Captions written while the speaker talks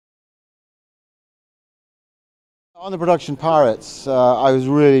On the production Pirates, I was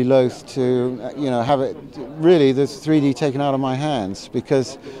really loath to, have it really the 3D taken out of my hands,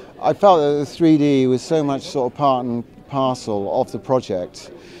 because I felt that the 3D was so much sort of part and parcel of the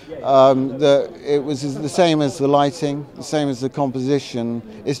project, that it was the same as the lighting, the same as the composition.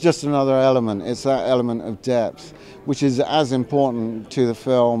 It's just another element. It's that element of depth, which is as important to the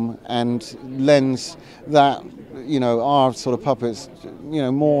film and lends that, our sort of puppets,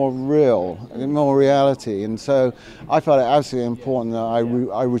 more real, more reality. And so I felt it absolutely important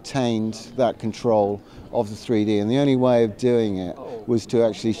that I retained that control of the 3D, and the only way of doing it was to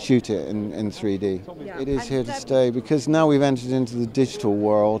actually shoot it in 3D. Yeah. It is here to stay, because now we've entered into the digital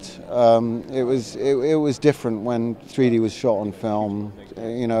world. It was different when 3D was shot on film.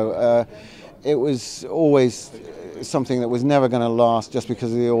 It was always something that was never going to last, just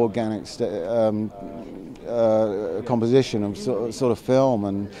because of the organic composition of sort of film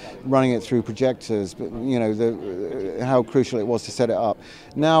and running it through projectors, but how crucial it was to set it up.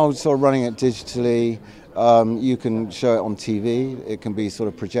 Now, sort of running it digitally, you can show it on TV. It can be sort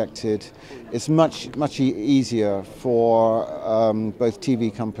of projected. It's much easier for both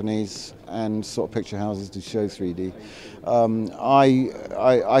TV companies and sort of picture houses to show 3D.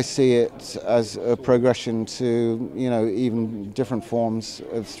 I see it as a progression to even different forms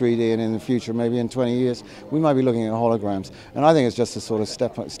of 3D, and in the future, maybe in 20 years, we might be looking at holograms. And I think it's just a sort of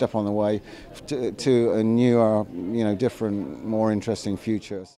step on the way to a newer, different, more interesting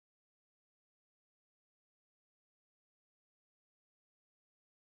future.